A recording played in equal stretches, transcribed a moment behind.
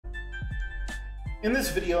In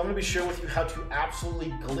this video, I'm going to be sharing with you how to absolutely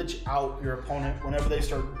glitch out your opponent whenever they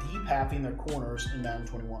start deep-halving their corners in Madden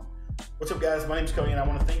 21. What's up, guys? My name's Cody, and I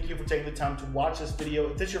want to thank you for taking the time to watch this video.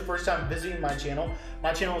 If this is your first time visiting my channel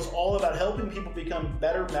is all about helping people become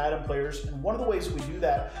better Madden players, and one of the ways we do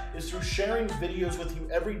that is through sharing videos with you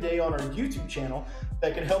every day on our YouTube channel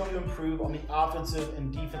that can help you improve on the offensive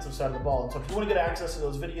and defensive side of the ball. And so if you want to get access to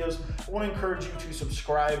those videos, I want to encourage you to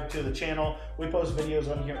subscribe to the channel. We post videos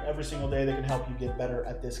on here every single day that can help you get better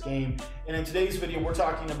at this game. And in today's video, we're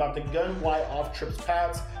talking about the gun Y off trips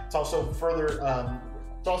paths. It's also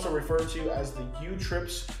it's also referred to as the U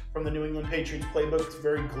trips from the New England Patriots playbook. It's a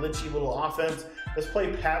very glitchy little offense. This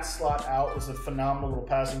play pat slot out is a phenomenal little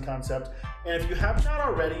passing concept. And if you have not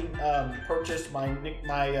already purchased my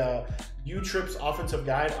U-Trips offensive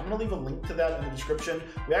guide, I'm going to leave a link to that in the description.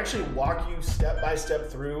 We actually walk you step by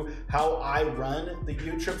step through how I run the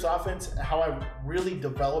U-Trips offense and how I really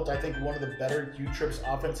developed, I think, one of the better U-Trips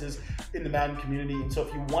offenses in the Madden community. And so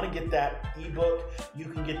if you want to get that ebook, you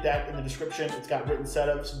can get that in the description. It's got written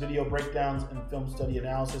setups, video breakdowns, and film study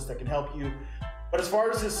analysis that can help you. But as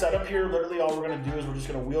far as this setup here, literally all we're going to do is we're just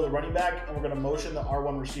going to wheel the running back and we're going to motion the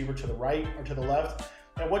R1 receiver to the right or to the left.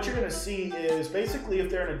 And what you're going to see is basically if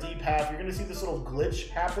they're in a deep half, you're going to see this little glitch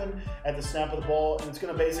happen at the snap of the ball, and it's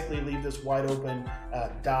going to basically leave this wide open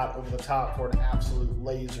dot over the top for an absolute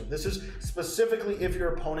laser. This is specifically if your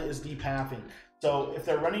opponent is deep halving. So if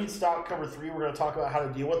they're running stock cover 3, we're going to talk about how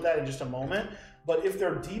to deal with that in just a moment. But if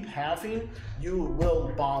they're deep halving, you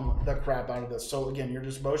will bomb the crap out of this. So again, you're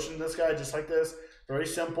just motioning this guy just like this, very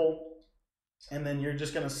simple. And then you're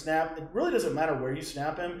just going to snap. It really doesn't matter where you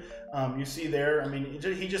snap him. You see there, I mean,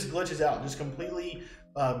 he just glitches out, just completely,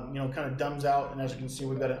 kind of dumbs out. And as you can see,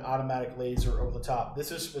 we've got an automatic laser over the top.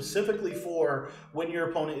 This is specifically for when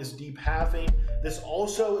your opponent is deep halving. This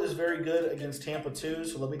also is very good against Tampa 2.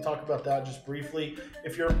 So let me talk about that just briefly.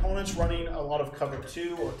 If your opponent's running a lot of cover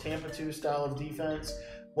 2 or Tampa 2 style of defense,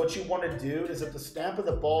 what you want to do is at the snap of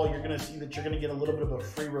the ball, you're going to see that you're going to get a little bit of a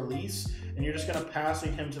free release, and you're just going to pass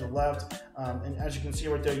him to the left. And as you can see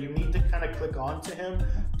right there, you need to kind of click onto him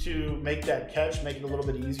to make that catch, make it a little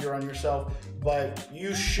bit easier on yourself. But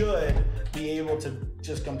you should be able to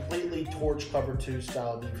just completely torch cover 2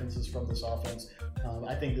 style defenses from this offense.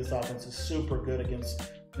 I think this offense is super good against,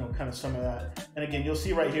 kind of some of that. And again, you'll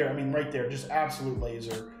see right here, I mean, right there, just absolute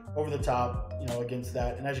laser over the top, against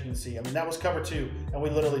that. And as you can see, I mean, that was cover 2, and we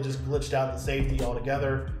literally just glitched out the safety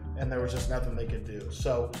altogether, and there was just nothing they could do.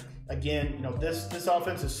 So again, this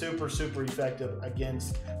offense is super, super effective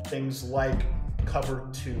against things like cover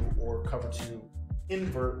 2 or cover 2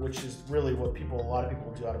 invert, which is really what a lot of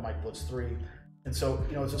people do out of Mike Blitz 3. And so,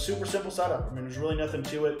 it's a super simple setup. I mean, there's really nothing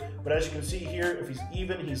to it. But as you can see here, if he's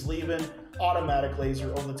even, he's leaving, automatic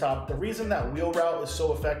laser over the top. The reason that wheel route is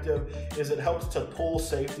so effective is it helps to pull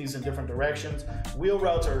safeties in different directions. Wheel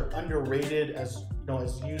routes are underrated as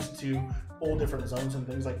used to pull different zones and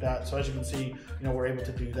things like that. So as you can see, we're able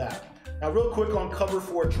to do that. Now, real quick on cover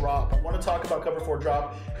 4 drop, I want to talk about cover 4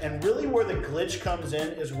 drop, and really where the glitch comes in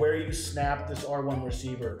is where you snap this R1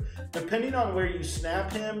 receiver. Depending on where you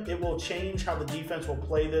snap him, it will change how the defense will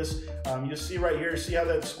play this. You'll see right here, see how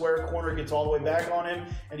that square corner gets all the way back on him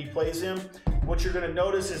and he plays him. What you're going to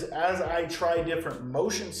notice is as I try different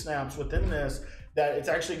motion snaps within this, that it's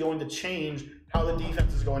actually going to change how the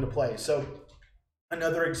defense is going to play. So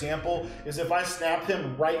another example is if I snap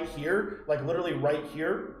him right here, like literally right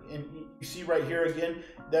here, and you see right here again,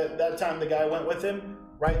 that time the guy went with him,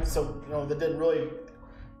 right? So, that didn't really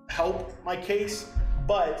help my case,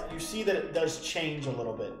 but you see that it does change a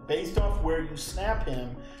little bit. Based off where you snap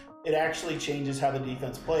him, it actually changes how the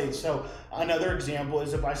defense plays. So another example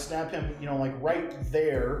is if I snap him, like right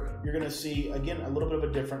there, you're going to see, again, a little bit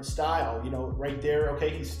of a different style. Right there, okay,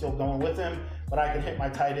 he's still going with him, but I can hit my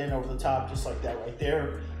tight end over the top just like that right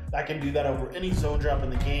there. I can do that over any zone drop in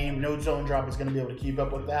the game. No zone drop is going to be able to keep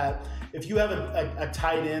up with that. If you have a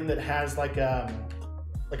tight end that has like a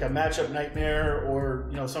matchup nightmare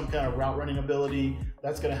or, some kind of route running ability,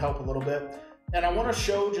 that's going to help a little bit. And I want to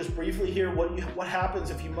show just briefly here what happens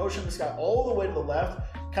if you motion this guy all the way to the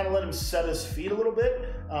left, kind of let him set his feet a little bit.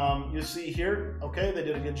 You see here, okay, they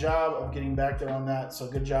did a good job of getting back there on that. So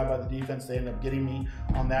good job by the defense. They ended up getting me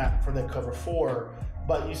on that for the cover 4.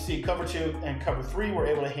 But you see cover 2 and cover 3 we're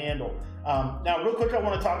able to handle. Now, real quick, I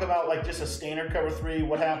want to talk about like just a standard cover 3,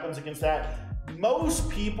 what happens against that. Most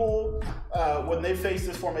people, when they face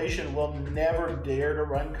this formation, will never dare to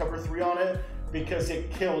run cover 3 on it because it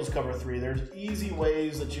kills cover 3. There's easy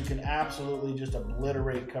ways that you can absolutely just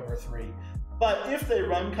obliterate cover 3. But if they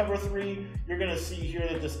run cover 3, you're going to see here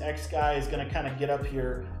that this X guy is going to kind of get up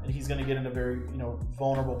here, and he's going to get in a very,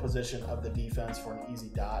 vulnerable position of the defense for an easy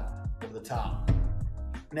dot over the top.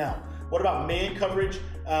 Now, what about man coverage?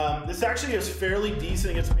 This actually is fairly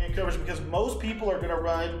decent against man coverage because most people are going to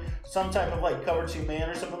run some type of like cover 2 man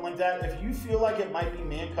or something like that. If you feel like it might be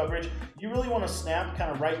man coverage, you really want to snap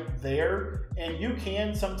kind of right there, and you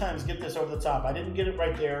can sometimes get this over the top. I didn't get it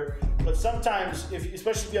right there, but sometimes,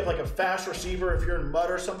 especially if you have like a fast receiver, if you're in mud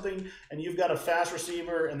or something, and you've got a fast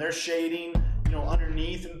receiver and they're shading,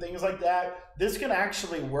 underneath and things like that, this can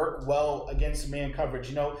actually work well against man coverage.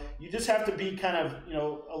 You just have to be kind of,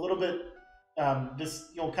 a little bit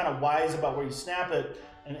kind of wise about where you snap it.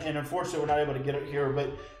 And unfortunately, we're not able to get it here.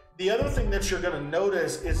 But the other thing that you're going to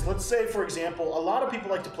notice is, let's say, for example, a lot of people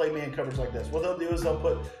like to play man coverage like this. What they'll do is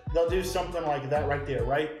they'll do something like that right there,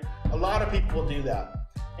 right? A lot of people will do that.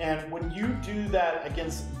 And when you do that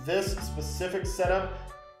against this specific setup,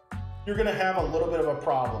 you're going to have a little bit of a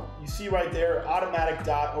problem. You see right there, automatic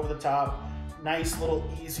dot over the top, nice little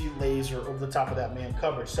easy laser over the top of that man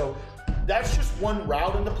coverage. So that's just one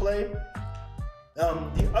route into play.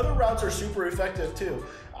 The other routes are super effective too.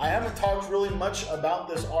 I haven't talked really much about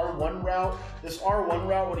this R1 route. This R1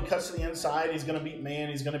 route, when he cuts to the inside, he's going to beat man,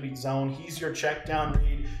 he's going to beat zone. He's your check down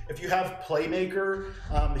read. If you have playmaker,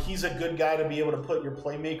 he's a good guy to be able to put your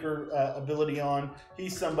playmaker ability on.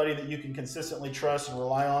 He's somebody that you can consistently trust and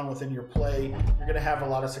rely on within your play. You're going to have a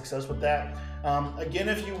lot of success with that. Again,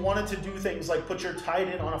 if you wanted to do things like put your tight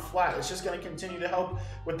end on a flat, it's just going to continue to help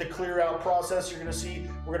with the clear out process. You're going to see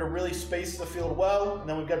we're going to really space the field well, and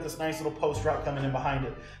then we've got this nice little post route coming in behind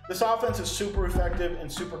it. This offense is super effective and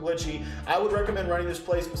super glitchy. I would recommend running this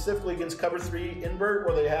play specifically against cover 3 invert,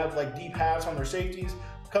 where they have like deep halves on their safeties.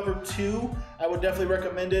 Cover 2, I would definitely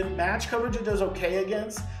recommend it. Match coverage it does okay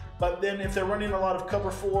against, but then if they're running a lot of cover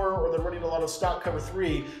 4 or they're running a lot of stock cover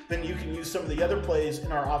 3, then you can use some of the other plays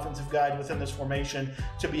in our offensive guide within this formation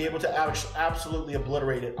to be able to absolutely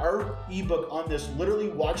obliterate it. Our ebook on this literally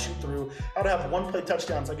walks you through how to have one-play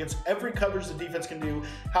touchdowns against every coverage the defense can do,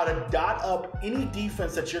 how to dot up any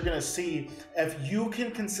defense that you're going to see. If you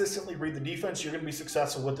can consistently read the defense, you're going to be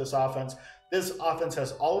successful with this offense. This offense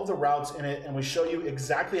has all of the routes in it, and we show you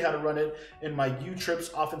exactly how to run it in my U-Trips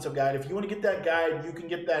offensive guide. If you want to get that guide, you can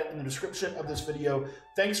get that in the description of this video.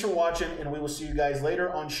 Thanks for watching, and we will see you guys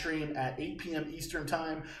later on stream at 8 p.m. Eastern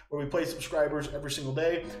time, where we play subscribers every single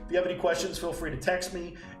day. If you have any questions, feel free to text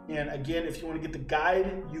me. And again, if you want to get the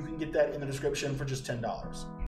guide, you can get that in the description for just $10.